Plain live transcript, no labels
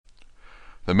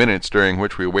The minutes during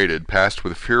which we waited passed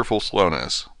with fearful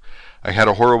slowness. I had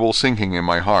a horrible sinking in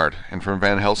my heart, and from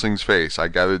Van Helsing's face I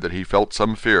gathered that he felt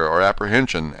some fear or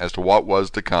apprehension as to what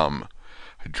was to come.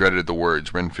 I dreaded the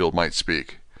words Renfield might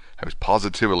speak. I was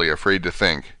positively afraid to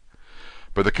think.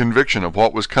 But the conviction of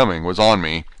what was coming was on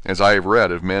me, as I have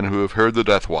read of men who have heard the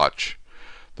death watch.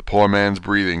 The poor man's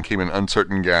breathing came in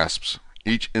uncertain gasps.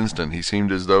 Each instant he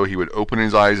seemed as though he would open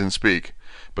his eyes and speak,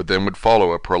 but then would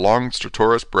follow a prolonged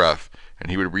stertorous breath, and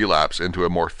he would relapse into a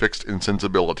more fixed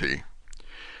insensibility.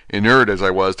 Inured as I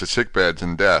was to sick beds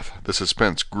and death, the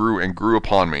suspense grew and grew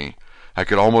upon me. I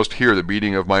could almost hear the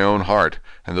beating of my own heart,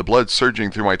 and the blood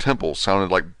surging through my temples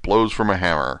sounded like blows from a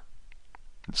hammer.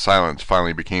 The silence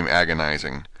finally became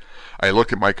agonizing. I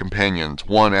looked at my companions,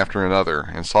 one after another,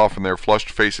 and saw from their flushed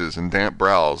faces and damp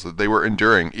brows that they were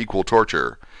enduring equal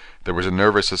torture. There was a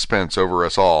nervous suspense over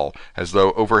us all, as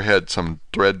though overhead some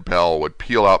dread bell would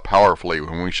peal out powerfully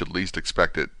when we should least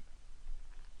expect it.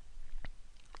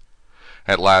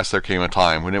 At last there came a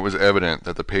time when it was evident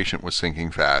that the patient was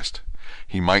sinking fast.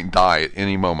 He might die at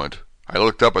any moment. I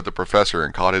looked up at the professor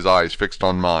and caught his eyes fixed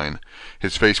on mine.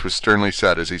 His face was sternly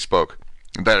set as he spoke.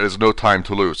 "There is no time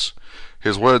to lose.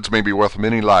 His words may be worth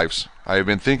many lives. I have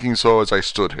been thinking so as I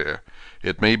stood here.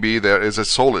 It may be there is a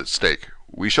soul at stake.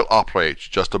 We shall operate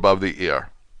just above the ear."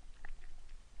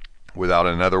 Without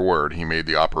another word he made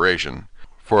the operation.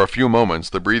 For a few moments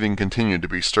the breathing continued to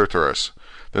be stertorous.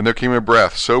 Then there came a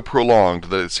breath so prolonged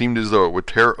that it seemed as though it would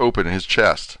tear open his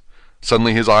chest.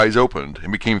 Suddenly his eyes opened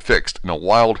and became fixed in a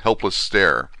wild, helpless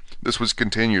stare. This was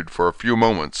continued for a few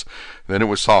moments. Then it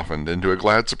was softened into a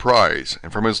glad surprise,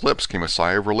 and from his lips came a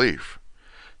sigh of relief.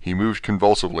 He moved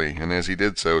convulsively, and as he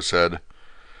did so, said,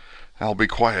 "I'll be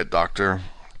quiet, doctor.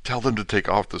 Tell them to take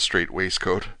off the strait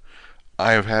waistcoat.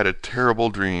 I have had a terrible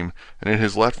dream, and it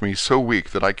has left me so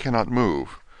weak that I cannot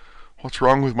move. What's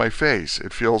wrong with my face?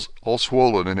 It feels all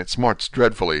swollen, and it smarts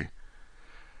dreadfully."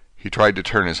 He tried to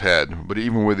turn his head, but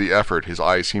even with the effort his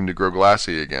eyes seemed to grow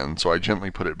glassy again, so I gently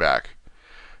put it back.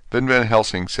 Then Van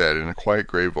Helsing said in a quiet,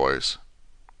 grave voice,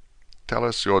 "Tell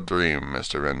us your dream,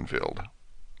 Mr. Renfield."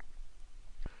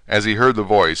 As he heard the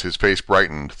voice, his face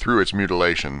brightened through its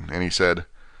mutilation, and he said,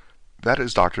 "That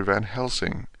is Dr. Van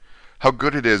Helsing. How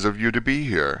good it is of you to be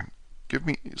here. Give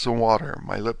me some water.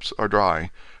 My lips are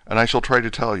dry, and I shall try to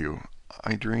tell you.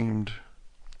 I dreamed—"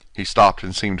 He stopped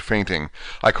and seemed fainting.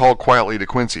 I called quietly to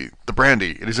Quincy, "The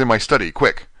brandy! It is in my study!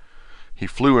 Quick!" He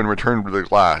flew and returned with a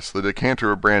glass, the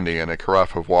decanter of brandy, and a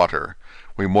carafe of water.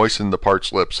 We moistened the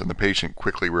parched lips, and the patient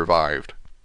quickly revived.